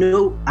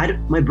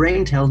my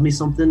brain tells me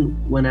something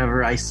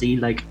whenever I see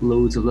like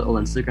loads of little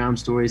Instagram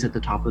stories at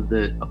the top of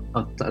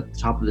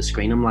the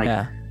screen. I'm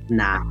like,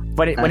 nah.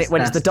 When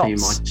it's the dots. Too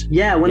much.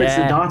 Yeah, when it's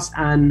the dots,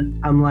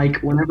 and I'm like,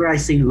 whenever I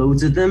see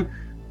loads of them,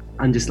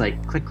 I'm just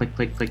like click. I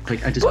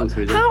just go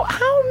through them.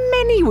 How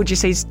many would you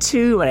say is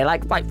too many?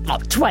 Like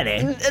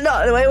 20?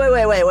 No,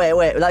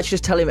 wait. Let's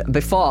just tell him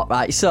before,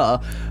 right?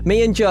 So,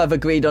 me and Joe have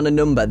agreed on a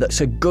number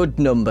that's a good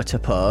number to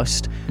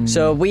post.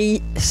 So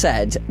we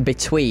said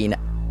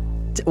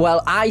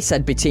I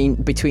said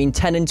between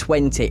 10 and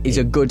 20 is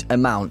a good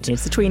amount.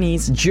 It's the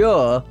tweenies.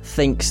 Joe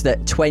thinks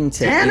that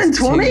 20 10 is and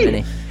 20? too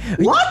many.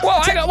 What?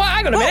 Whoa, hang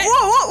on a minute.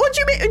 What do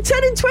you mean?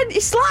 10 and 20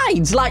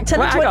 slides? Like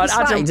 10 and 20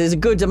 slides is a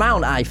good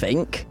amount, I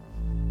think.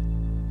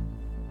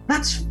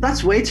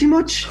 That's way too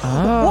much.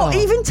 Oh. What,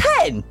 even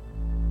 10?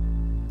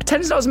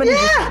 10's not as many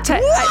as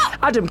you...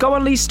 Adam, go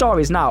on Lee's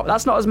stories now.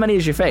 That's not as many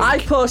as you think. I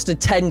posted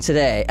 10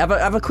 today. Have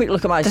a quick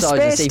look at my stories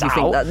and see if you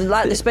think that.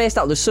 Like, they're spaced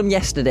out. There's some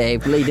yesterday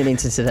leading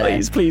into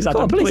today. Please,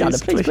 Adam. Please.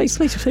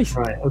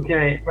 Right,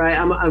 okay. Right,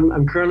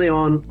 I'm currently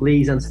on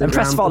Lee's Instagram. And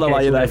press follow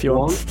while you're there if you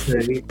want.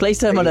 1, 2, Please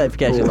turn my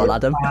notifications on,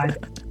 Adam. 5,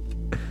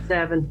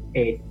 7,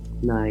 8,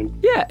 9.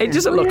 Yeah, it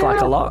doesn't look like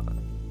a lot.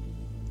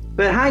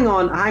 But hang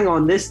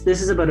on. This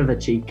is a bit of a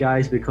cheat,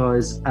 guys,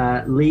 because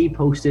Lee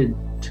posted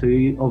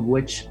 2 of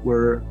which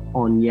were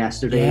on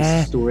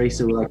yesterday's story.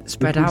 So like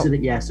spread we out. posted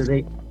it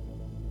yesterday.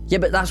 Yeah,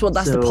 but that's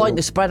the point.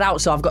 They're spread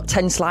out. So I've got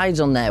 10 slides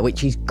on there,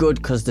 which is good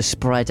because they're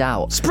spread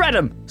out. Spread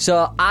them.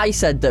 So I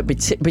said that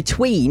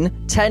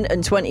between 10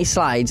 and 20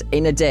 slides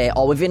in a day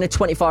or within a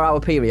 24-hour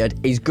period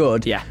is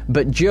good. Yeah.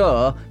 But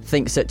Joe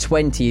thinks that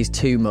 20 is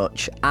too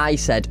much. I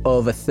said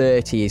over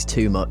 30 is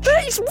too much.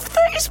 30's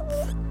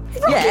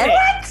Yeah.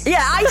 What?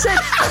 Yeah, I said...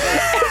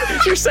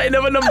 You say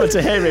another number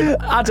to hear him.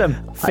 Adam,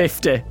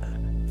 50.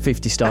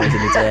 50 stories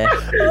in a day.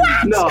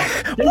 What? No.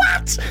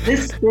 What?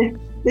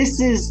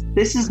 This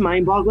is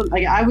mind-boggling.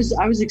 Like I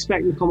was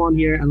expecting to come on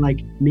here and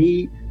like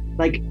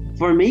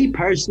for me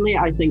personally,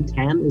 I think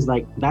 10 is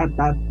like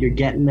that you're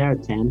getting there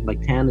at 10.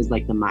 Like 10 is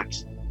like the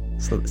max.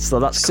 So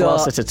that's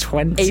closer to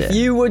 20. If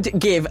you would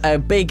give a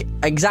big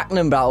exact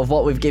number out of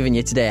what we've given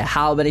you today,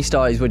 how many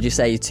stories would you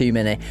say is too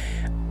many?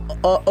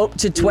 Up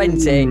to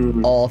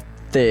 20 or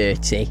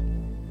 30?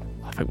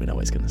 I think we know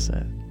what he's going to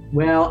say.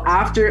 Well,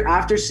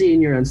 after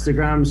seeing your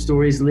Instagram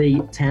stories,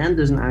 Lee, 10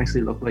 doesn't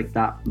actually look like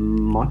that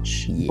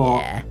much. Yeah.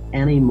 But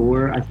any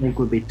more, I think,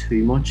 would be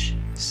too much,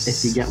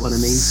 if you get what I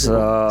mean. So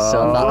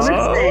that's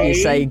you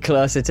say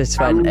closer to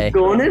 20. I'm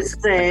going to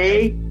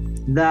say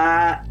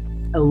that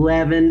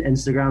 11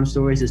 Instagram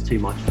stories is too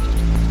much.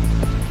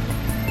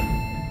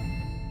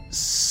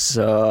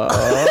 So...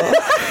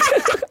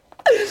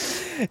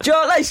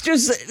 Joe, let's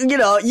just,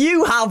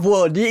 you have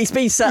won. It's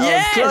been settled.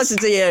 Yes! Closer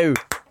to you.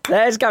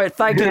 There's Gareth.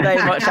 Thank you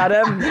very much,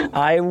 Adam.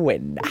 I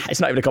win. It's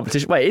not even a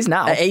competition. Wait, it is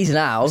now. It is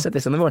now. I said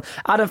this on the morning.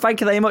 Adam,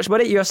 thank you very much,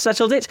 buddy. You have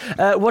settled it.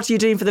 What are you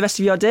doing for the rest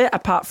of your day,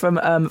 apart from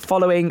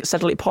following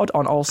Settle It Pod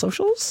on all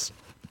socials?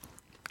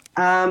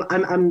 I'm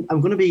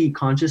going to be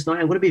conscious now.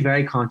 I'm going to be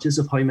very conscious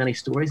of how many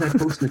stories I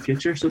post in the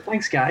future. So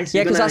thanks, guys.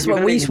 Yeah, because that's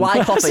what we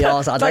swipe off of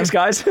yours, Adam. Thanks,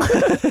 guys.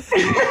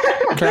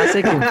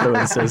 Classic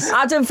influencers.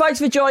 Adam, thanks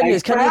for joining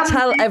us. Can you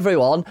tell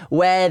everyone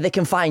where they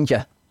can find you?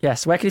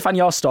 Yes, where can you find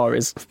your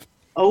stories?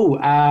 Oh,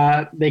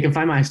 they can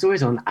find my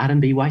stories on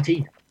Adam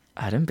BYT.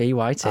 Adam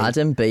BYT.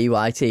 Adam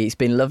BYT. It's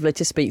been lovely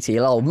to speak to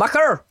you, little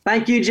mucker.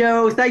 Thank you,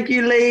 Joe. Thank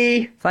you,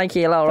 Lee. Thank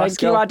you, little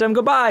Thank you, Adam.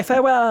 Goodbye.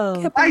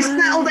 Farewell. I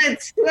snailed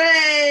it.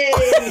 Hey!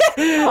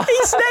 He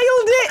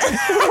snailed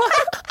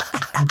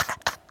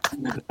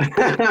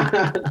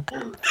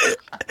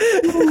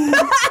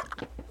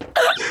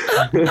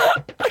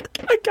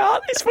I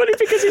can't. It's funny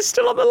because he's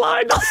still on the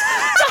line. That's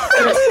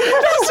why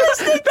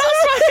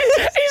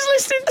he's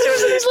listening to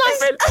us and he's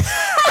laughing.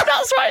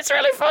 That's why it's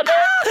really funny.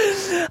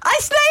 I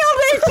snailed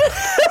it.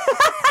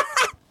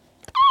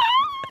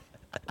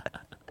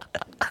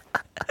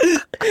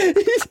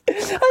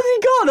 Has he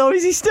gone or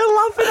is he still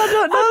laughing? I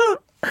don't know.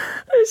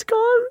 He's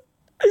gone.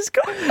 He's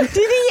gone. Did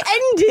he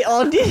end it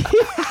or did he?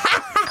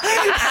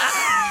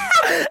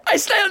 I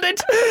snailed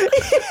it.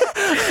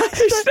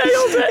 He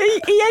snailed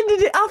it. He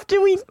ended it after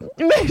we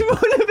made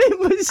fun of him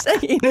for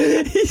saying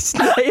he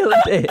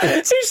snailed it.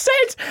 He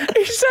said,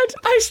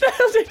 I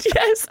snailed it,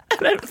 yes,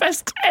 and then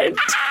pressed end.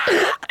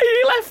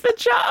 He left the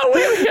chat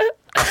away with you.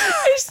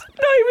 He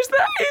was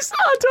there.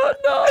 I don't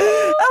know.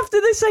 After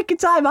the second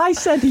time I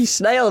said he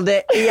snailed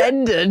it, he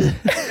ended.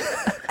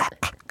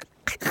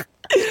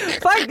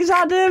 Thanks,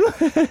 Adam.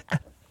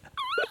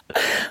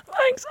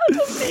 Thanks,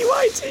 Adam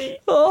BYT.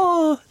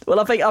 Oh,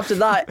 well, I think after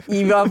that,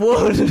 you have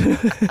won.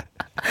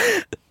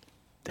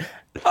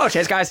 Oh,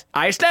 cheers, guys.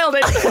 I snailed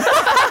it.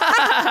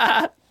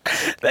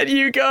 Then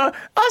you go,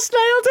 I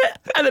snailed it.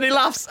 And then he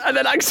laughs and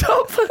then hangs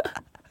up.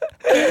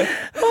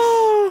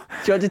 Oh.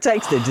 Do you want to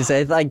text him to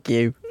say thank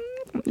you?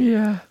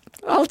 Yeah.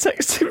 I'll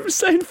text him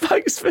saying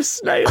thanks for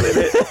snailing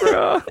it,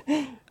 bro.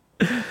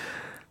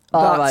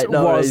 That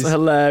was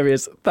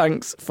hilarious.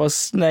 Thanks for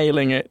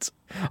snailing it.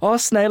 Oh,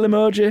 snail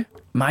emoji.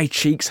 My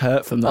cheeks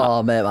hurt from that.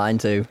 Oh, mate, mine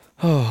too.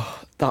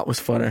 Oh, that was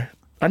funny.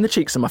 And the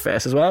cheeks on my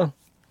face as well.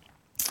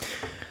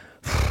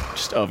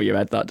 Just over your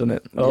head, that, doesn't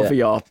it? Over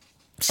your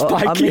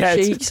spiky head.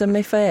 My cheeks and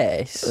my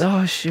face.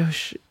 Oh,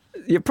 shush.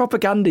 You're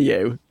propaganda,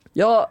 you.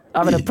 You're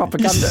having a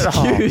propaganda.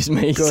 Excuse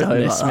me.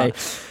 Goodness me.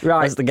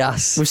 Right. That's the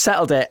gas. We've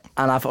settled it,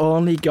 and I've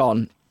only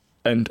gone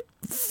and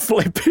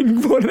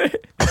flipping won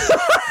it.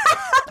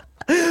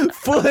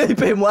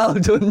 Flipping well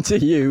done to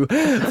you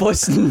for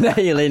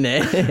snailing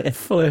it.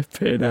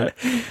 Flipping it.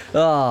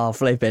 Oh,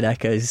 flipping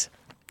heckers.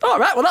 All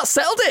right, well, that's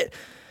settled it.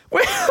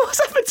 What's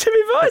happened to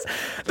me, boys?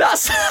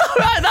 That's all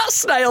right,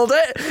 that's snailed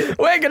it.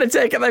 We're going to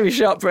take a very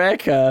short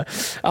break.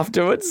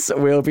 Afterwards,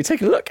 we'll be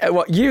taking a look at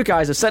what you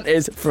guys have sent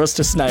us for us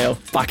to snail.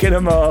 Back in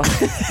a mo.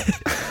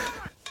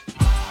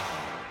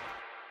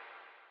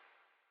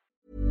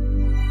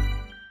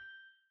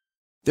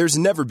 There's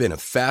never been a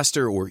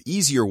faster or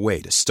easier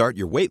way to start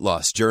your weight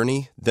loss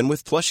journey than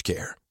with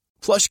PlushCare.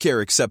 PlushCare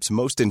accepts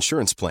most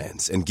insurance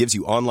plans and gives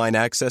you online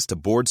access to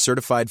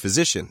board-certified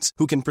physicians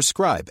who can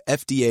prescribe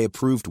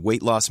FDA-approved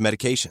weight loss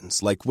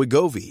medications like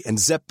Wegovy and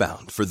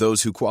Zepbound for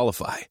those who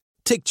qualify.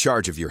 Take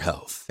charge of your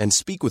health and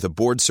speak with a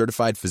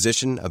board-certified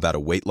physician about a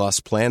weight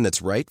loss plan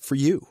that's right for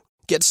you.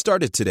 Get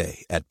started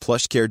today at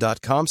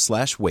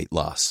plushcare.com/weight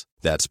loss.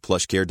 That's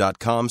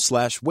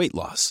plushcare.com/weight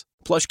loss.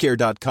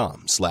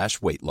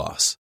 PlushCare.com/weight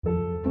loss.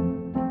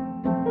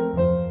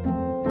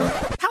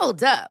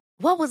 Hold up.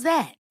 What was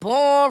that?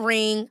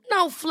 Boring.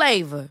 No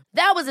flavor.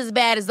 That was as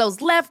bad as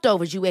those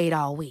leftovers you ate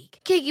all week.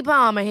 Keke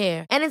Palmer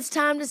here, and it's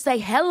time to say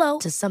hello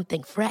to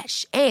something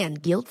fresh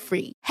and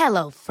guilt-free.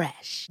 Hello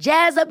Fresh.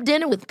 Jazz up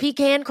dinner with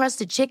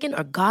pecan-crusted chicken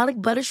or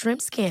garlic butter shrimp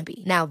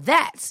scampi. Now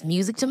that's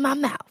music to my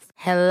mouth.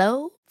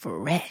 Hello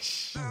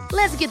Fresh.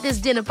 Let's get this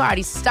dinner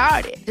party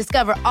started.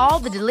 Discover all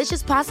the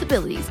delicious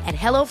possibilities at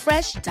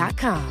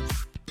HelloFresh.com.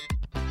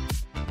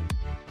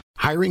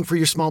 Hiring for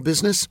your small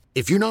business?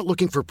 If you're not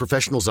looking for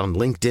professionals on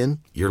LinkedIn,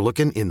 you're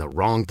looking in the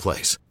wrong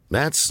place.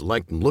 That's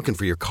like looking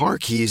for your car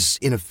keys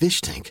in a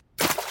fish tank.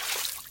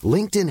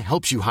 LinkedIn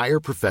helps you hire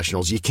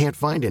professionals you can't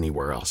find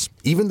anywhere else,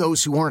 even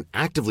those who aren't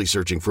actively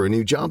searching for a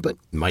new job but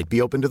might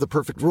be open to the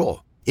perfect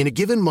role. In a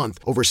given month,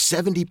 over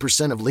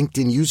 70% of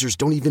LinkedIn users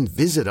don't even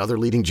visit other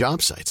leading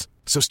job sites.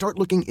 So start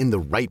looking in the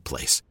right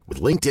place.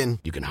 With LinkedIn,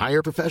 you can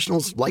hire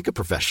professionals like a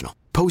professional.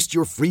 Post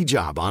your free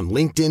job on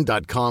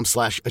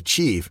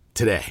linkedin.com/achieve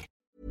today.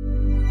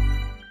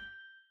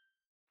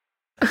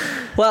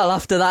 Well,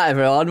 after that,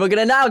 everyone, we're going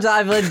to now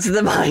dive into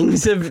the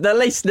minds of the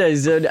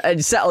listeners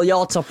and settle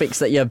your topics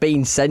that you've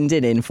been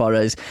sending in for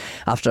us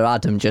after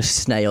Adam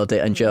just snailed it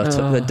and Joe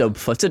took the dub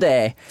for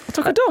today. I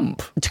took a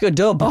dump? Took a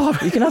dub. Oh.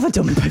 You can have a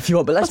dump if you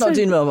want, but let's not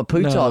do more of a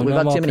poo talk. We've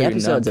had too many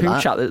episodes of that.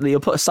 Poo chat. You'll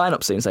put a sign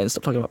up soon saying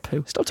stop talking about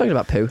poo. Stop talking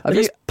about poo.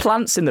 There's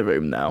plants in the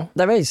room now.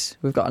 There is.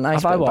 We've got a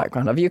nice bit of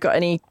background. Have you got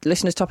any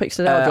listeners' topics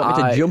today, or do you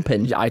want me to jump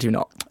in? I do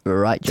not.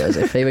 Right,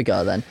 Joseph. Here we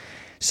go then.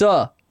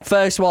 So,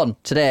 first one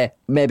today,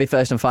 maybe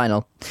first and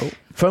final,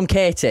 from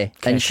Katie.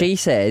 And she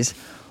says,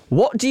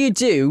 what do you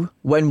do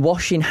when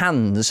washing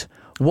hands?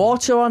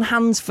 Water on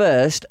hands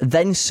first,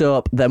 then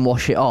soap, then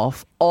wash it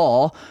off,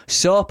 or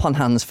soap on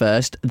hands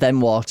first,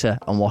 then water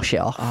and wash it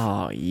off?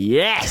 Oh,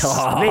 yes.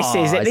 This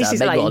is it. This is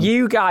like one.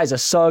 You guys are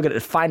so good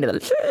at finding the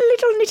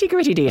little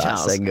nitty-gritty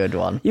details. That's a good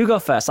one. You go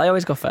first. I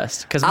always go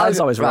first because mine's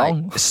always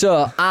wrong.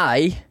 So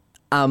I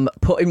am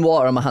putting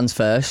water on my hands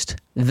first,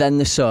 then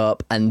the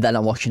soap, and then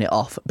I'm washing it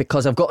off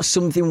because I've got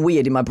something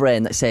weird in my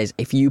brain that says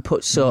if you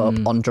put soap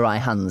on dry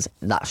hands,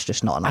 that's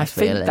just not a nice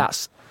feeling. I think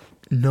that's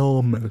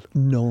normal.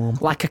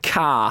 Like a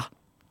car.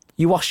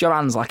 You wash your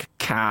hands like a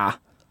car.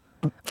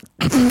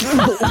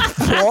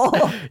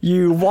 What?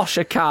 You wash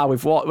a car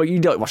with water. Well, you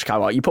don't wash a car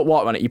with water. You put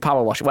water on it, you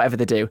power wash it, whatever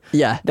they do.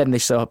 Yeah. Then they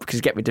soap because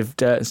you get rid of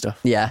dirt and stuff.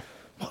 Yeah.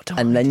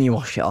 And then you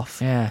wash it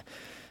off. Yeah.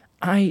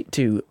 I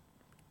do.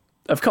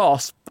 Of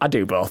course, I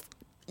do both.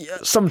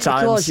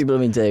 Sometimes. Of course you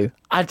blooming do.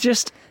 I do.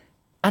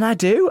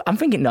 I'm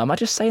thinking, no, am I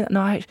just saying that?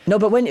 No, No,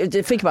 but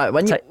think about it.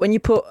 When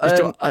you put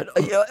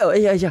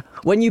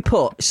when you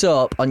put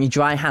soap on your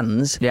dry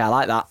hands. Yeah, I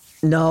like that.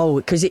 No,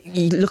 because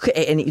you look at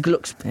it and it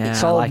looks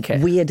it's all like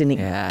it. weird and it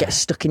gets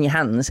stuck in your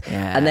hands.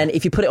 Yeah. And then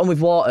if you put it on with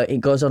water,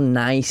 it goes on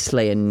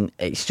nicely and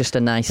it's just a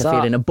nicer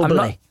feeling, a bubbly.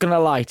 I'm not gonna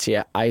lie to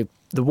you.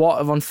 The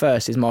water on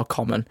first is more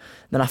common.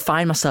 Then I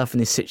find myself in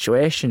these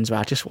situations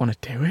where I just want to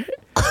do it.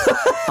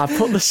 I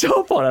put the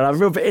soap on and I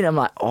rub it in. I'm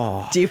like,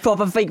 oh. Do you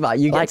proper think about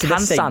it? You get to the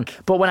sink.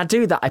 But when I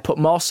do that, I put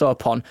more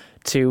soap on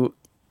to,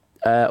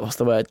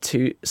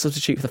 to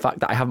substitute for the fact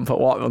that I haven't put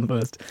water on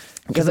first.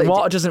 Because the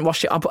water doesn't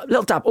wash it. I put a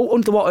little dab,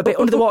 under the water a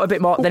bit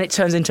more, then it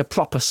turns into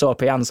proper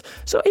soapy hands.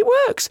 So it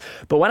works.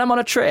 But when I'm on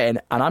a train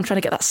and I'm trying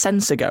to get that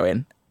sensor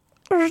going,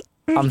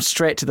 I'm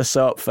straight to the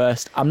soap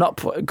first. I'm not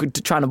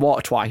trying to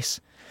water twice.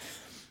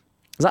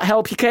 Does that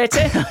help you,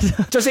 Katie?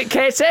 Does it,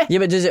 Katie? Yeah,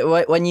 but does it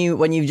when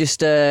you've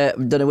just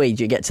done a wee?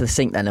 Do you get to the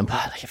sink then and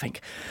you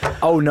think,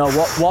 oh no,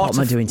 what am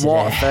I doing today?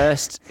 Water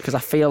first, because I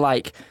feel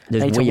like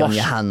there's wee on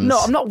your hands. No,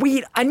 I'm not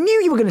wee. I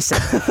knew you were going to say.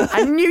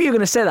 I knew you were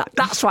going to say that.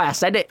 That's why I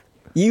said it.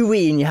 You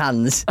wee in your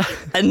hands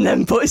and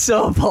then put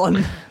soap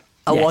on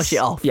and wash it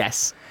off.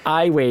 Yes,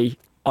 I wee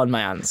on my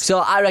hands. So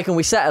I reckon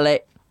we settle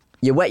it.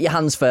 You wet your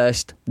hands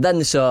first, then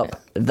the soap,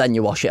 then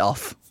you wash it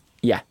off.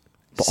 Yeah.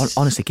 But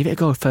honestly, give it a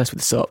go first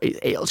with the soap.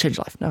 It'll change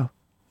your life. No.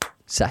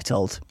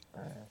 Settled.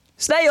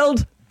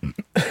 Snailed!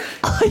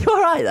 Are you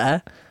alright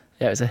there?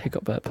 Yeah, it was a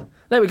hiccup burp.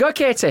 There we go,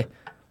 Katie.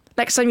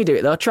 Next time you do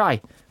it, though, try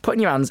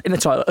putting your hands in the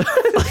toilet.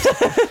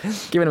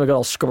 Giving them a good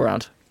old scrub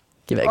around.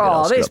 Give it a good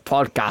old scrub. This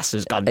podcast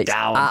has gone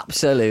down.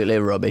 Absolutely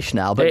rubbish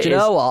now. But do you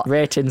know what?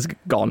 Ratings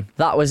gone.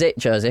 That was it,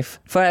 Joseph,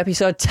 for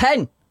episode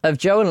 10 of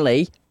Joe and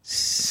Lee.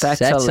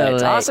 Settle it.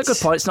 That's a good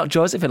point. It's not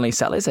Joseph and Lee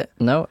settle, is it?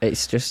 No,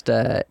 it's just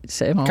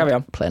same old, carry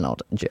on, plain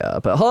old Joe.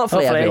 But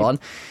hopefully everyone,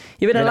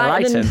 you've been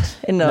enlightened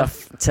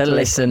enough to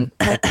listen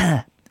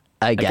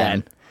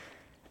again.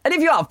 And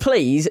if you have,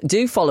 please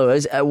do follow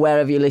us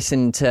wherever you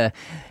listen to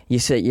your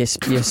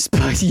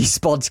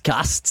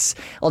spodcasts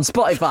on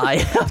Spotify.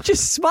 I've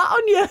just spat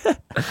on you.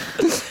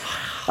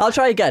 I'll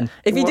try again.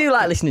 If you do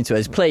like listening to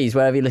us, please,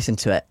 wherever you listen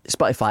to it,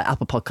 Spotify,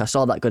 Apple Podcasts,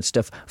 all that good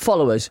stuff,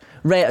 follow us,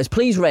 rate us.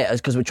 Please rate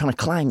us because we're trying to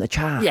climb the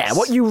charts. Yeah,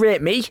 what you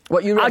rate me.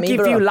 What you rate I'll me, give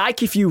bro. you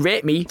like if you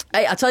rate me.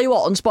 Hey, I tell you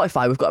what, on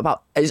Spotify, we've got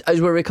about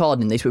as we're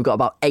recording this, we've got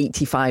about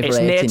 85 ratings.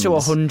 It's near to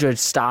 100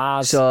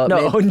 stars. So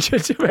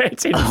 100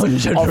 ratings.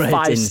 100 of ratings.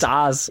 5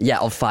 stars. Yeah,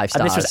 of 5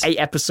 stars. And this was 8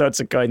 episodes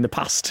ago in the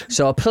past.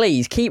 So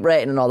please keep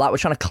rating and all that. We're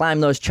trying to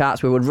climb those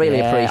charts. We would really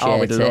appreciate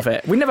we'd love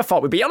it. We never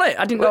thought we'd be on it.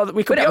 I didn't know that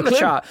we could be on the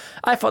chart.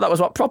 I thought that was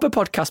what proper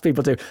podcast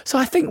people do. So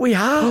I think we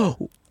are.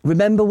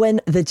 Remember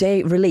when the day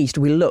it released,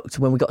 we looked,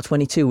 when we got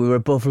 22, we were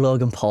above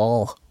Logan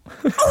Paul.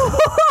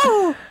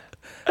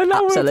 And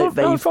now Absolute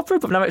we're beef. proper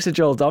above. Now it's a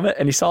Joel Dommett,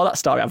 and he saw that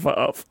story I put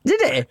up. Did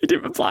he? He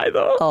didn't reply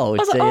though. Oh, I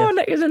was dear.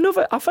 like, there's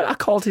another. I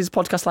called his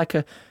podcast like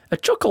a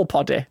chuckle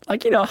poddy.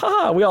 Like,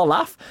 haha, we all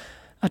laugh.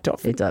 I don't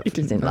think He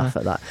didn't laugh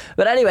at that.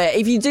 But anyway,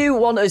 if you do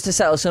want us to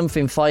settle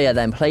something for you,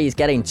 then please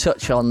get in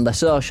touch on the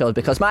socials,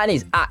 because mine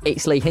is at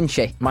It's Lee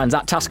Hinchy. Mine's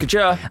at Tasker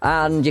Joe.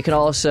 And you can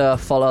also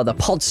follow the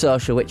pod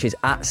social, which is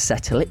at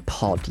Settle It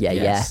Pod.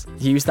 Yeah.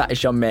 Use that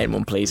as your main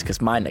one, please, because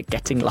mine are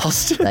getting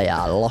lost. They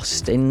are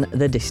lost in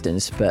the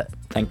distance, but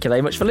thank you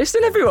very much for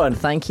listening, everyone.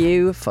 thank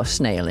you for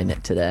snailing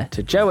it today.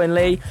 To Joe and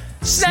Lee,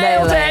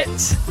 snailed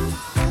it!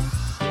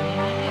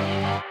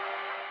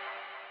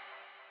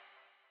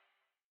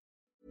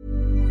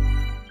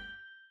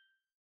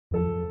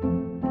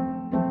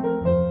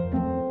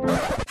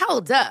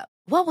 Hold up.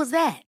 What was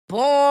that?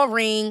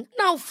 Boring.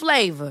 No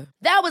flavor.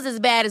 That was as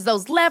bad as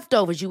those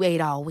leftovers you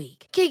ate all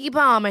week. Keke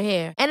Palmer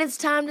here, and it's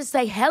time to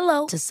say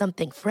hello to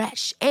something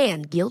fresh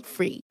and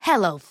guilt-free.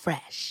 Hello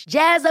Fresh.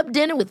 Jazz up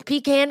dinner with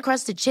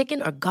pecan-crusted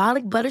chicken or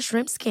garlic butter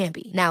shrimp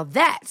scampi. Now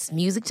that's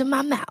music to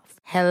my mouth.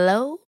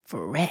 Hello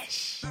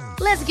Fresh.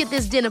 Let's get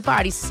this dinner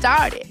party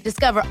started.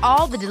 Discover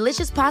all the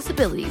delicious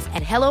possibilities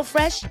at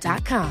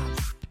HelloFresh.com.